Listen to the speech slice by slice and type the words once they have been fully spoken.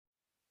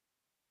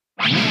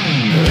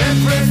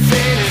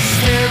Everything is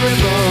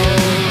terrible,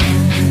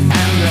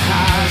 and the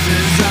house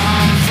is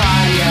on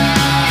fire.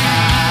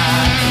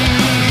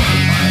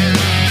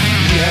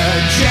 You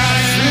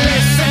just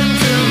listen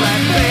to my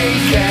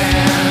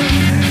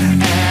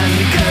bacon and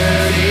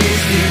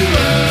Curtis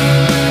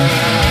Newell.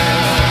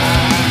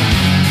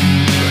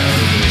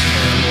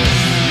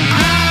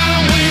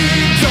 Are we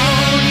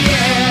done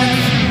yet?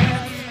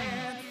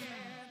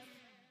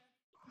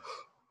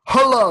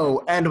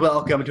 Hello and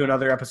welcome to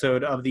another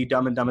episode of the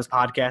Dumb and Dumbest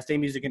Podcast, a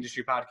music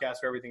industry podcast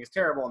where everything is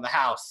terrible and the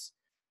house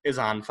is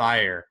on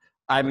fire.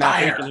 I'm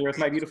Matt Bacon here with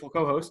my beautiful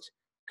co-host,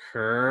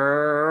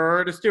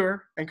 Curtis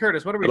Stewart. And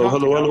Curtis, what are we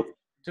talking about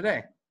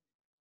today?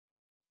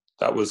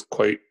 That was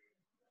quite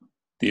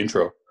the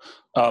intro.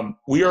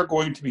 We are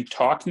going to be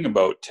talking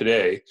about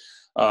today.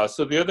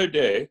 So the other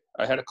day,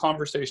 I had a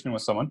conversation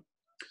with someone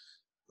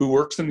who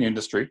works in the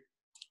industry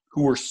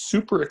who were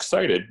super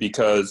excited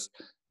because,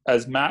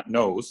 as Matt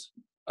knows,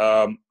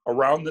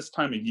 around this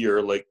time of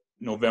year, like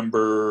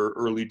November,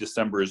 early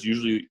December is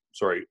usually,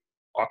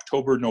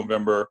 October,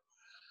 November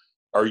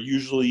are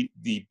usually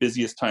the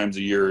busiest times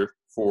of year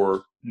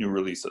for new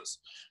releases.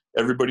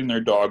 Everybody and their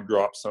dog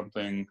drops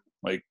something.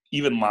 Like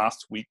even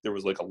last week, there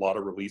was like a lot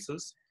of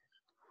releases,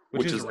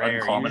 which is rare.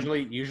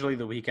 uncommon. Usually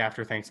the week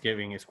after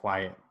Thanksgiving is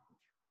quiet.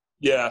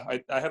 Yeah,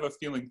 I have a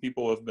feeling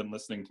people have been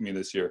listening to me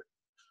this year.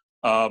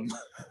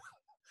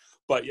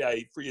 But yeah,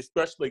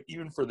 especially like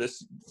even for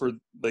this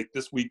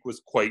week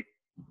was quite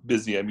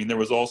busy. I mean, there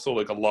was also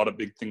like a lot of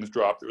big things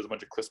dropped. There was a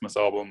bunch of Christmas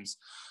albums,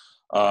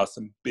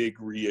 some big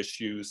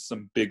reissues,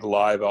 some big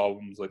live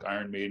albums like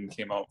Iron Maiden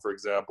came out, for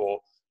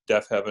example.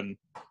 Deaf Heaven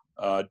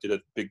did a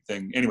big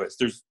thing. Anyways,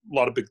 there's a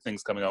lot of big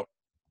things coming out.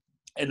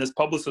 And this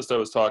publicist I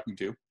was talking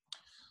to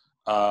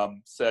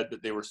said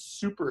that they were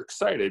super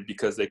excited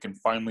because they can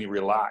finally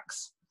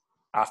relax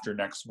after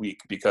next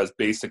week because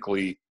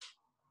basically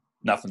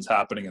nothing's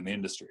happening in the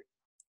industry.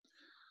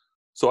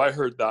 So I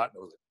heard that and I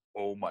was like,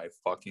 oh my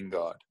fucking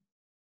God.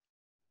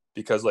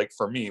 Because like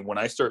for me, when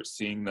I start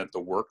seeing that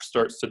the work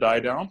starts to die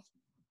down,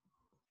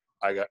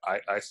 I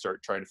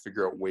start trying to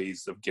figure out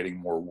ways of getting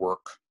more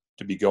work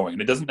to be going.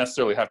 And it doesn't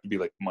necessarily have to be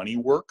like money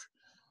work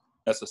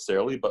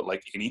necessarily, but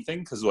like anything.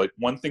 Because like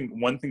one thing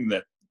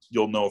that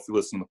you'll know if you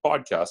listen to the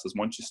podcast is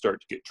once you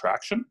start to get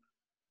traction,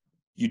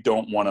 you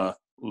don't want to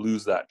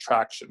lose that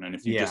traction. And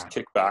if you just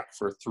kick back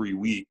for 3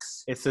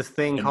 weeks, it's this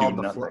thing called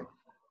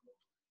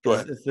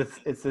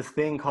it's this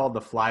thing called the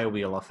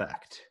flywheel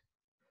effect.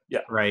 Yeah.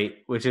 Right.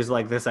 Which is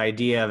like this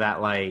idea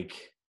that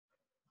like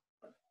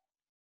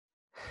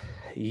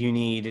you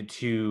need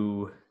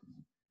to,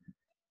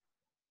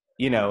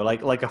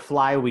 like a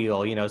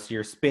flywheel, so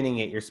you're spinning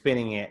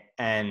it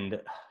and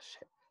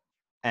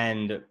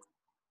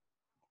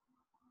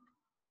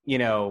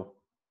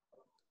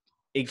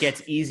it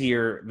gets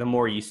easier the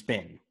more you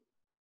spin.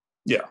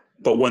 Yeah.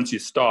 But once you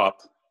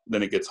stop,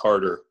 then it gets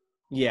harder.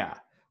 Yeah.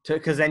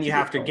 Because then you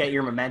have to get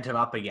your momentum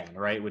up again,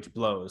 right? Which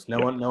blows. No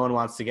one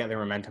wants to get their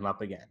momentum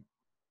up again.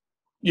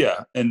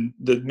 Yeah, and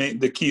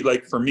the key,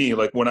 like for me,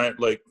 like when I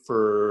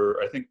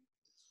think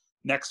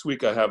next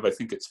week I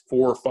think it's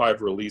 4 or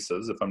 5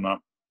 releases if I'm not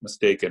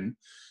mistaken,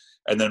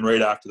 and then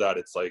right after that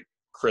it's like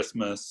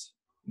Christmas,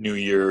 New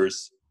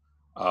Year's,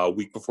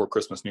 week before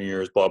Christmas, New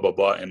Year's, blah blah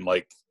blah, and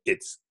like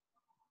it's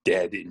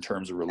dead in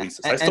terms of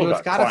releases. And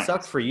it's gotta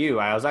suck for you.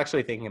 I was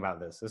actually thinking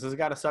about this. This has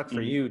got to suck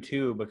for you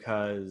too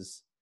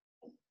because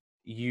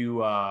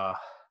you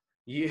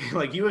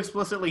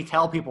explicitly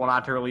tell people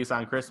not to release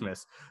on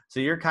Christmas. So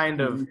you're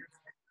kind of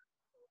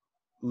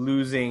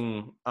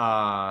losing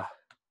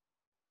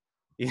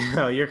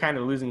you're kind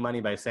of losing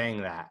money by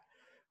saying that.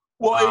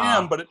 Well, I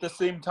am, but at the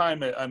same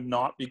time I'm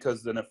not,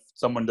 because then if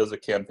someone does a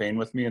campaign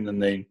with me and then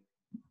they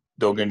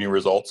don't get any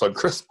results on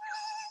Christmas.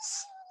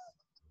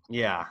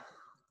 Yeah.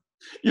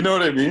 You know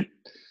what I mean?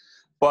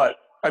 But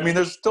I mean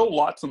there's still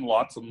lots and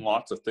lots and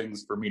lots of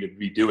things for me to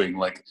be doing.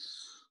 Like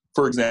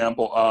for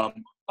example,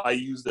 I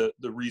use the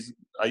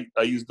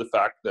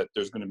fact that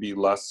there's going to be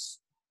less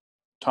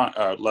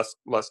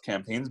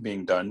campaigns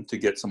being done to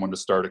get someone to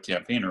start a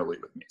campaign early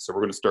with me. So we're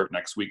going to start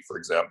next week, for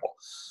example.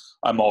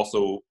 I'm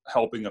also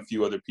helping a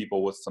few other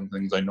people with some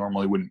things I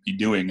normally wouldn't be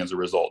doing as a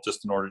result,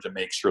 just in order to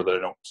make sure that I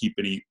don't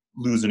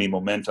lose any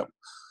momentum.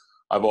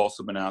 I've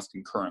also been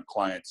asking current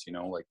clients, do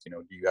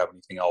you have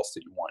anything else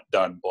that you want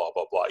done, blah,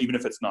 blah, blah, even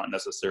if it's not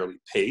necessarily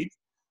paid,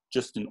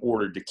 just in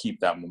order to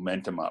keep that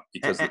momentum up.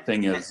 Because the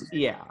thing is,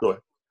 Go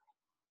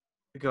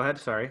ahead.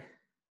 Sorry.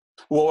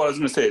 Well, what I was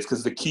going to say is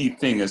because the key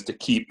thing is to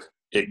keep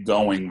it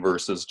going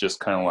versus just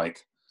kind of like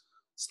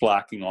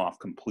slacking off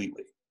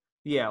completely.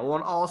 Yeah. Well,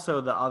 and also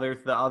the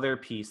other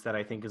piece that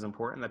I think is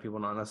important that people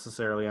don't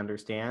necessarily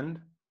understand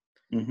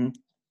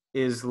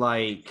is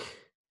like,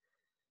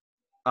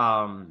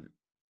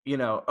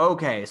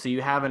 okay, so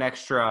you have an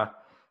extra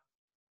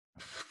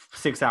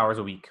 6 hours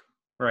a week,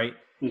 right?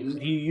 Mm-hmm.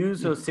 If you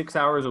use those 6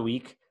 hours a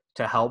week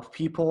to help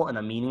people in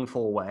a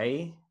meaningful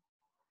way,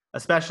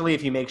 especially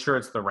if you make sure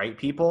it's the right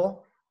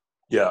people,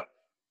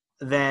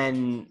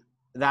 then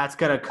that's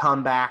going to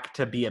come back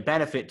to be a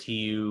benefit to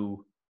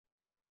you,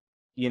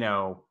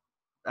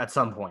 at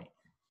some point.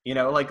 You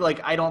know,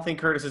 like I don't think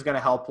Curtis is going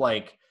to help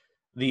like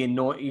the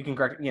you can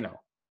correct me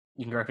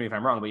if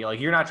I'm wrong, but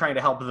you're not trying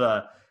to help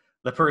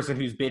the person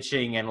who's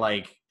bitching and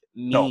like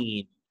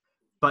mean,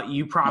 but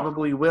you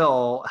probably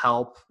will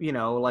help, you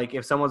know, like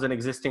if someone's an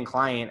existing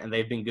client and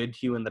they've been good to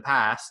you in the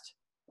past,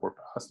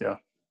 yeah.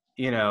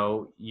 You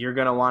know, you're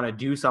going to want to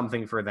do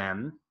something for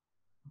them.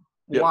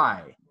 Yep.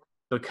 Why?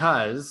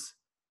 Because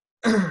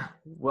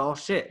well,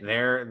 shit,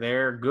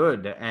 they're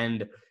good.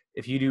 And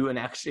if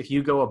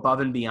you go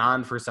above and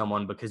beyond for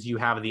someone because you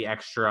have the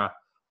extra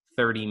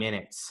 30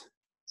 minutes,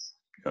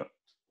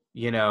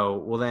 you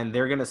know, well, then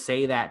they're going to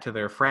say that to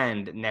their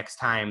friend next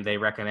time they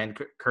recommend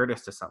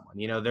Curtis to someone.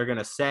 You know, they're going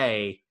to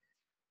say,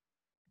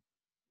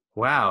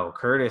 wow,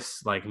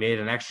 Curtis like made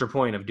an extra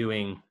point of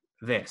doing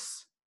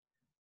this.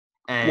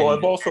 And well,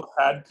 I've also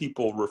had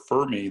people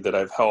refer me that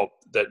I've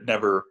helped that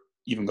never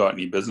even got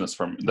any business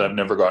from, that I've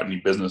never got any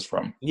business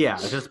from. Yeah,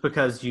 just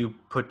because you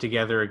put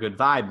together a good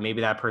vibe,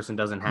 maybe that person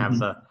doesn't have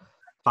the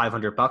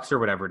 $500 or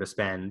whatever to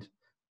spend,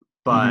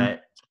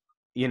 but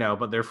you know,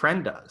 but their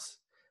friend does.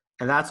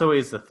 And that's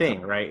always the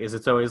thing, right? Is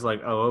it's always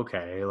like, oh,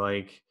 okay,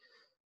 like,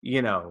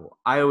 you know,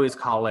 I always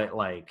call it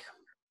like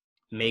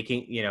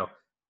making, you know,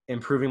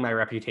 improving my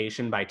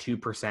reputation by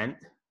 2%.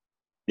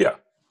 Yeah,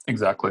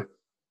 exactly.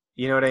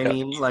 You know what I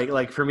mean?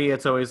 Like for me,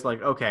 it's always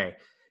like, okay,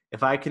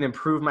 if I can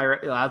improve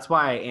that's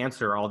why I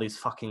answer all these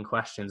fucking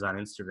questions on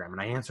Instagram.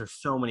 And I answer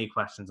so many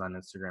questions on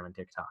Instagram and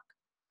TikTok.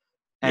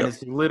 And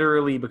it's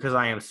literally because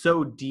I am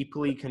so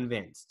deeply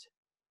convinced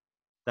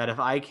that if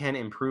I can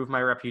improve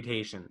my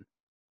reputation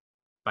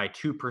by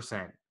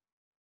 2%,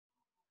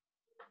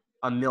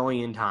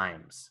 1,000,000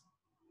 times,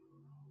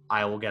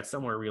 I will get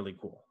somewhere really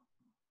cool.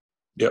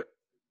 Yep.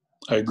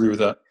 I agree with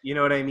that. You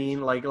know what I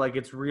mean? Like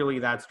it's really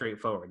that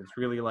straightforward. It's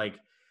really like,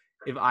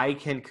 if I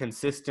can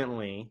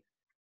consistently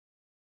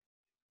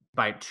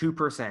by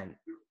 2%,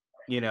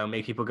 you know,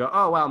 make people go,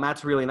 oh, wow,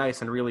 Matt's really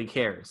nice and really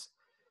cares.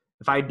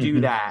 If I do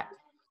that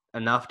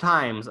enough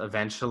times,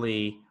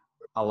 eventually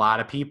a lot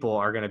of people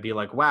are going to be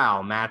like,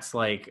 wow, Matt's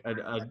like,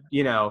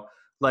 you know,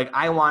 like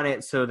I want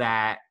it so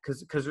that,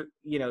 because,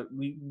 you know,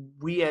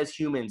 we as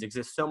humans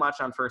exist so much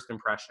on first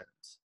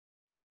impressions,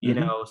 you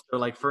know? So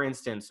like, for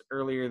instance,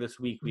 earlier this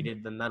week, we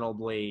did the Metal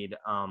Blade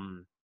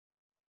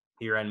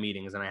year-end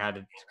meetings, and I had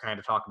to kind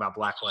of talk about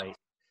Blacklight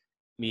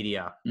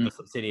Media, the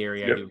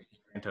subsidiary I do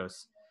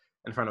Santos,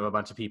 in front of a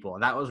bunch of people.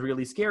 And that was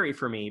really scary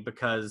for me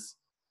because,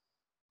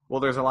 well,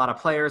 there's a lot of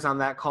players on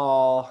that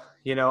call.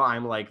 You know,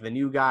 I'm like the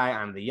new guy.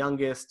 I'm the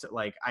youngest.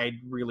 Like, I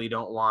really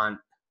don't want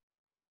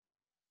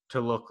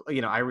to look,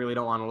 you know, I really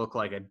don't want to look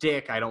like a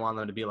dick. I don't want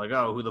them to be like,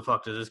 oh, who the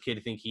fuck does this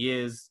kid think he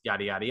is?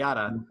 Yada, yada,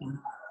 yada.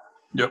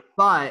 Yep.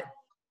 But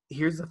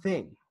here's the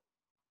thing.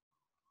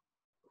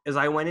 Is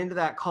I went into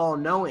that call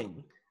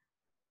knowing,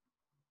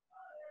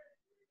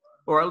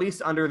 or at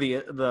least under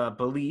the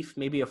belief,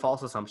 maybe a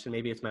false assumption,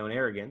 maybe it's my own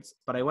arrogance,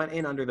 but I went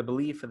in under the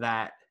belief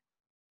that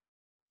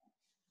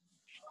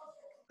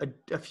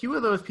a few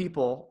of those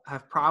people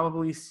have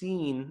probably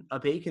seen a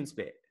Bacon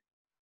Spit,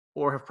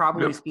 or have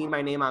probably seen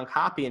my name on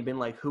copy and been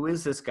like, who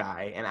is this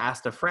guy? And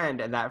asked a friend,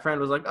 and that friend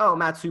was like, oh,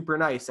 Matt's super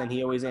nice, and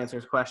he always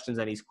answers questions,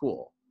 and he's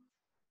cool.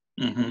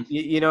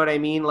 You know what I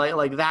mean?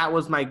 Like that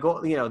was my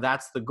goal. You know,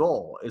 that's the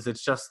goal. Is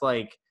it's just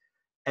like,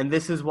 and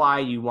this is why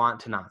you want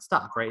to not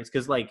stop, right? It's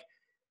because like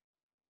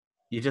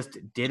you just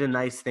did a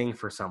nice thing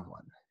for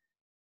someone,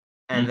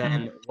 and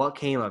then what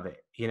came of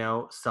it? You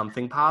know,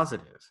 something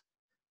positive,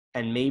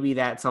 and maybe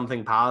that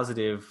something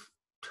positive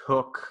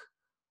took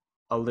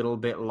a little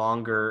bit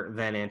longer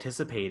than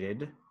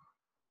anticipated,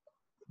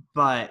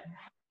 but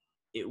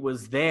it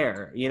was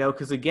there. You know,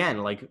 because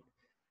again, like,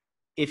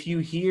 if you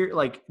hear,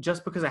 like,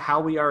 just because of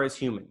how we are as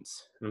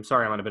humans, and I'm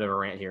sorry I'm on a bit of a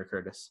rant here,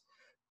 Curtis,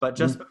 but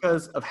just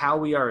because of how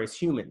we are as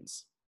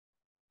humans,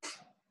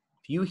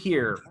 if you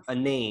hear a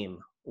name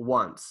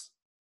once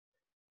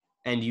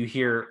and you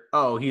hear,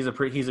 oh, he's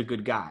a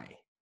good guy,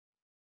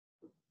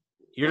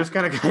 you're just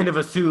going to kind of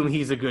assume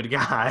he's a good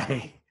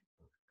guy.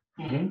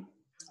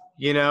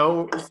 You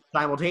know,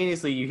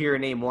 simultaneously you hear a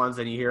name once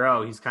and you hear,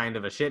 oh, he's kind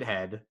of a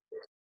shithead.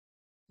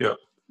 Yeah.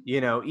 You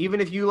know,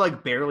 even if you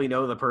like barely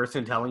know the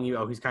person telling you,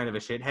 oh, he's kind of a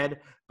shithead,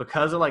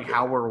 because of like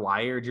how we're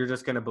wired, you're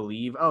just going to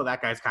believe, oh,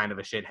 that guy's kind of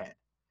a shithead,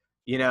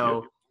 you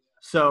know?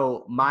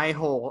 So my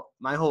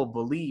whole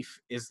belief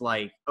is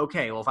like,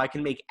 okay, well, if I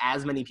can make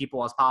as many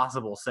people as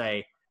possible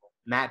say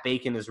Matt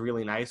Bacon is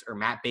really nice, or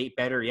Matt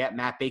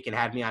Bacon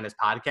had me on his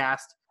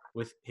podcast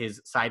with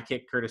his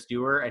sidekick, Curtis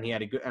Dewar,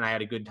 and I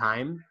had a good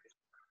time.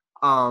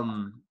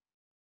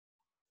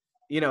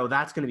 You know,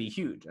 that's going to be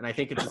huge. And I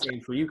think it's the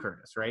same for you,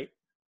 Curtis, right?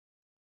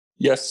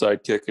 Yes,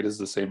 sidekick. It is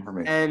the same for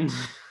me. And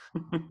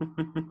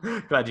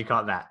glad you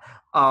caught that.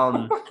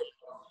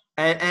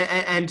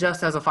 And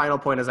just as a final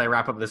point, as I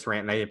wrap up this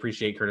rant, and I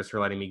appreciate Curtis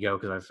for letting me go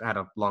because I've had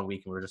a long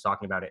week and we were just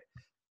talking about it.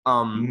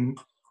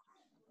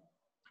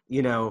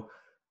 You know,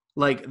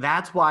 like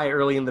that's why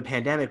early in the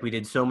pandemic we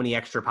did so many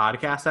extra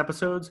podcast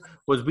episodes,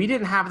 was we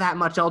didn't have that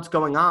much else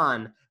going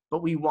on,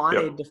 but we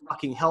wanted to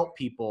fucking help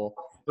people,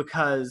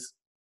 because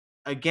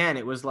again,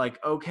 it was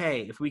like,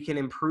 okay, if we can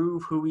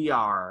improve who we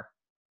are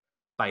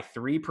by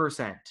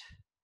 3%,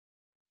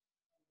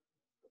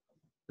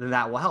 then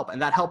that will help.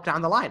 And that helped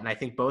down the line. And I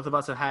think both of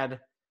us have had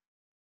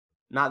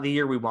not the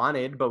year we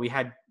wanted, but we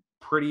had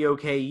pretty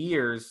okay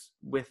years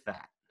with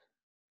that.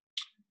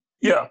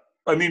 Yeah.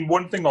 I mean,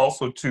 one thing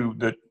also too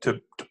that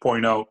to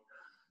point out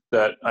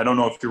that I don't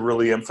know if you're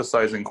really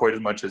emphasizing quite as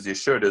much as you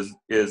should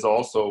is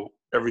also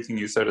everything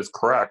you said is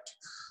correct,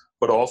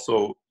 but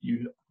also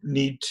you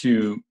need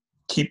to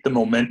keep the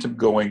momentum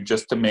going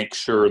just to make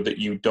sure that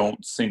you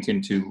don't sink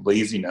into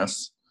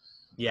laziness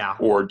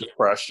or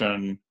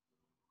depression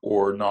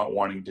or not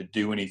wanting to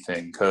do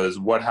anything. Because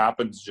what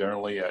happens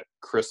generally at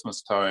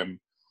Christmas time,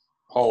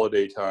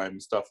 holiday time,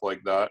 stuff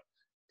like that,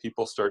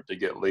 people start to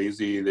get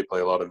lazy. They play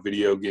a lot of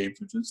video games,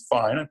 which is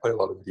fine. I play a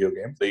lot of video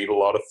games. They eat a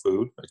lot of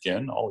food.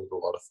 Again, I'll eat a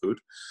lot of food.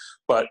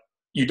 But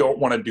you don't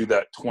want to do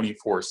that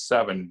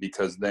 24/7,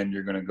 because then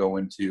you're going to go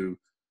into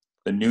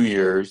the New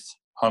Year's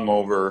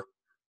hungover.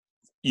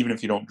 Even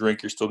if you don't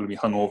drink, you're still going to be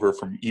hungover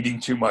from eating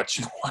too much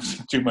and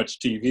watching too much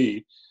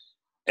TV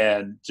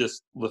and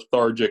just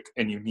lethargic.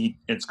 And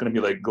it's going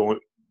to be like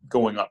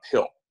going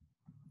uphill.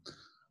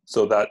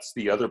 So that's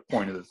the other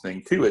point of the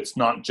thing too. It's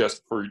not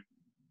just for,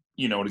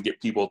 to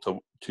get people to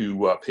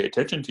pay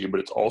attention to you, but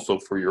it's also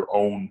for your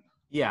own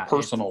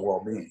personal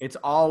well-being. It's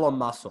all a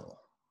muscle.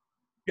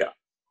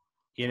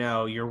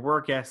 Yeah. Your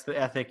work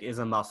ethic is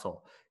a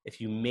muscle. If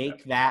you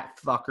make that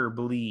fucker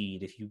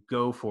bleed, if you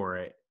go for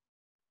it,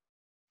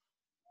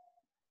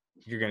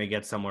 you're going to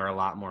get somewhere a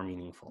lot more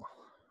meaningful.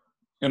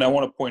 And I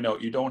want to point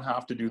out, you don't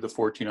have to do the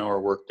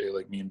 14-hour workday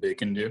like me and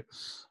Bacon do.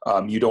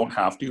 You don't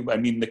have to. I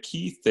mean, the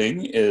key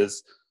thing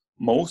is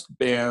most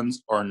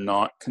bands are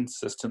not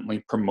consistently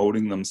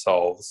promoting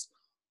themselves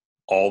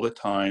all the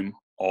time,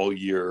 all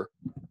year,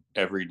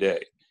 every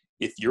day.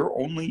 If you're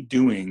only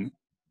doing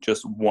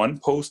just one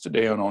post a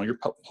day on all your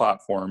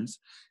platforms,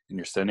 and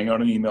you're sending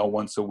out an email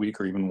once a week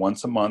or even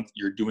once a month,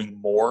 you're doing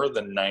more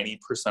than 90%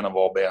 of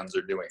all bands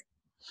are doing,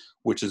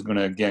 which is going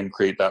to, again,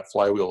 create that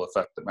flywheel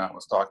effect that Matt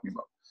was talking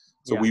about.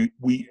 So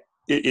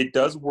it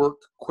does work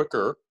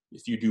quicker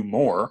if you do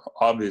more,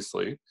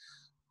 obviously,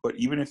 but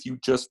even if you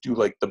just do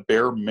like the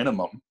bare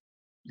minimum,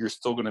 you're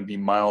still going to be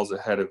miles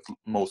ahead of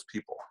most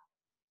people.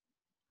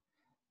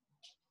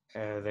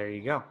 There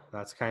you go.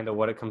 That's kind of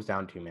what it comes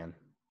down to, man.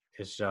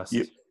 It's just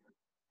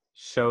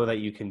show that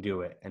you can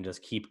do it and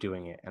just keep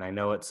doing it. And I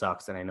know it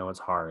sucks and I know it's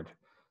hard,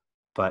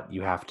 but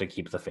you have to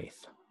keep the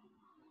faith.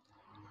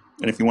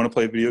 And if you want to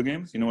play video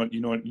games, you know what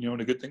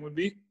a good thing would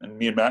be? And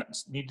me and Matt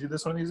need to do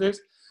this one of these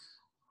days.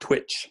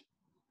 Twitch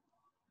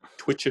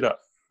it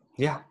up.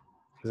 Yeah,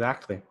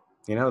 exactly.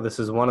 This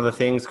is one of the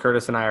things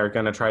Curtis and I are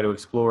going to try to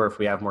explore if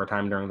we have more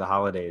time during the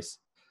holidays.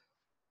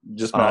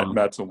 Just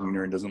Matt's a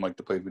wiener and doesn't like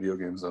to play video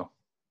games, though.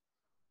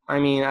 I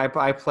mean,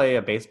 I play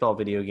a baseball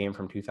video game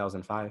from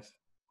 2005.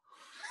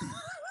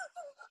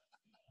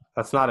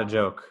 That's not a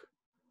joke.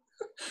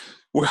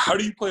 Well, how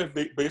do you play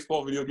a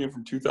baseball video game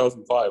from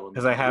 2005?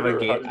 Because I have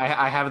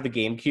I have the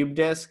GameCube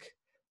disc,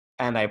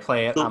 and I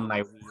play it on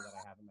my Wii that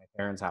I have in my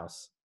parents'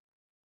 house.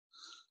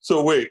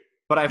 So wait.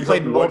 But I've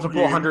played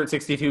multiple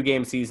 162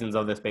 game seasons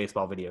of this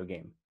baseball video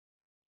game.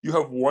 You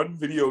have one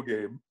video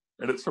game,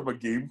 and it's from a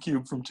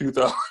GameCube from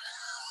 2000.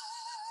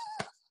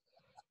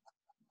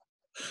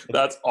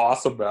 That's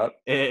awesome, Matt.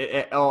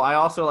 I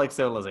also like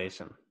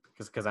Civilization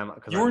because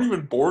you weren't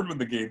even born when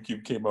the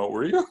GameCube came out,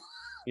 were you?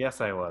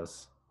 Yes, I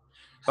was.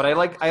 But I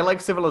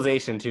like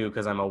Civilization too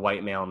because I'm a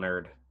white male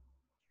nerd.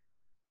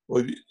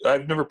 Well,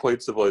 I've never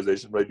played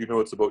Civilization, but I do know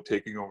it's about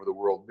taking over the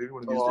world. Maybe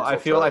one of these days I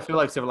feel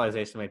like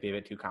Civilization might be a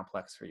bit too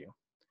complex for you.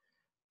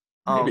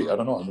 Maybe. I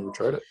don't know. I've never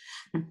tried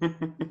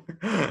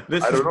it.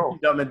 This is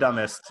Dumb and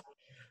Dumbest.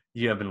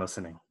 You have been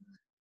listening.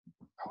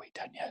 Are we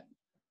done yet?